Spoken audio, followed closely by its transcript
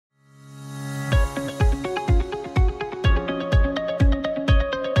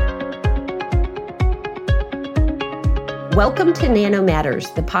Welcome to Nano Matters,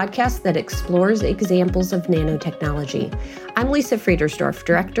 the podcast that explores examples of nanotechnology. I'm Lisa Friedersdorf,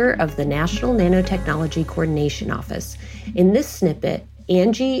 Director of the National Nanotechnology Coordination Office. In this snippet,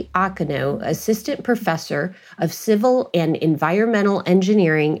 Angie Akano, Assistant Professor of Civil and Environmental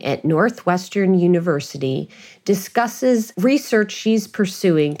Engineering at Northwestern University, discusses research she's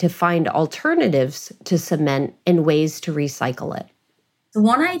pursuing to find alternatives to cement and ways to recycle it. So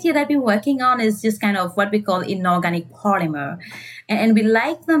one idea that we're working on is just kind of what we call inorganic polymer. And we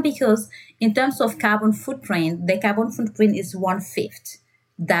like them because in terms of carbon footprint, the carbon footprint is 1/5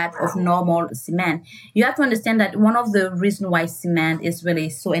 that of normal cement. You have to understand that one of the reasons why cement is really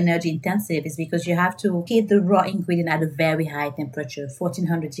so energy intensive is because you have to heat the raw ingredient at a very high temperature,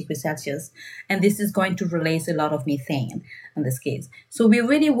 1400 degrees Celsius. And this is going to release a lot of methane in this case. So we're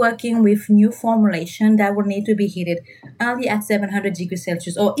really working with new formulation that will need to be heated only at 700 degrees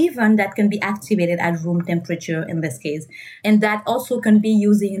Celsius, or even that can be activated at room temperature in this case. And that also can be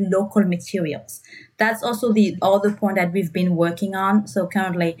using local materials. That's also the other point that we've been working on. So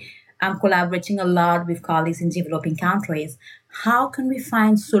currently, I'm collaborating a lot with colleagues in developing countries. How can we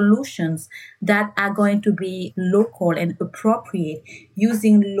find solutions that are going to be local and appropriate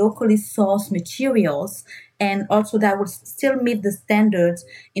using locally sourced materials, and also that would still meet the standards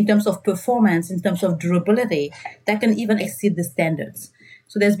in terms of performance, in terms of durability, that can even exceed the standards.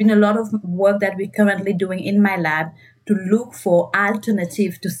 So there's been a lot of work that we're currently doing in my lab to look for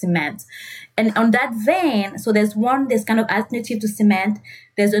alternative to cement. And on that vein, so there's kind of alternative to cement.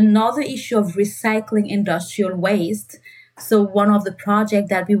 There's another issue of recycling industrial waste. So one of the projects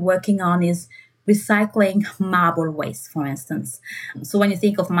that we're working on is recycling marble waste, for instance. So when you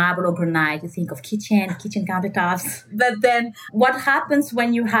think of marble or granite, you think of kitchen countertops. But then what happens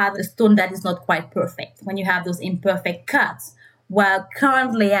when you have a stone that is not quite perfect, when you have those imperfect cuts? Well,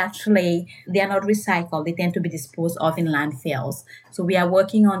 currently, actually, they are not recycled. They tend to be disposed of in landfills. So we are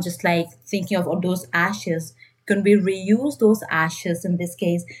working on just like thinking of all those ashes. Can we reuse those ashes in this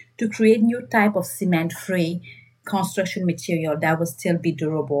case to create new type of cement-free construction material that will still be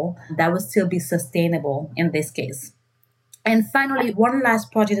durable, that will still be sustainable in this case? And finally, one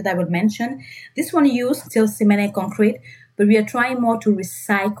last project that I would mention. This one used still cement and concrete, but we are trying more to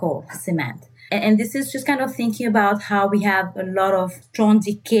recycle cement. And this is just kind of thinking about how we have a lot of strong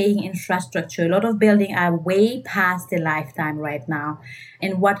decaying infrastructure. A lot of buildings are way past their lifetime right now.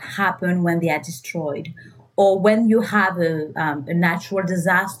 And what happens when they are destroyed? Or when you have a natural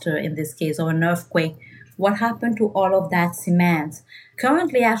disaster, in this case, or an earthquake, what happened to all of that cement?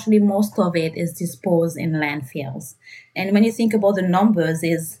 Currently, actually, most of it is disposed in landfills. And when you think about the numbers,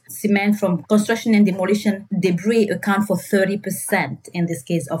 is cement from construction and demolition debris account for 30% in this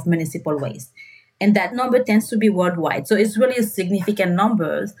case of municipal waste. And that number tends to be worldwide. So it's really a significant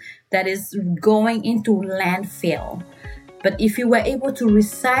number that is going into landfill. But if you were able to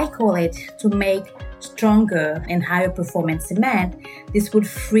recycle it to make stronger and higher performance cement, this would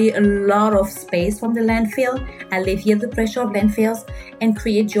free a lot of space from the landfill, alleviate the pressure of landfills, and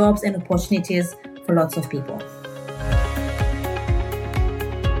create jobs and opportunities for lots of people.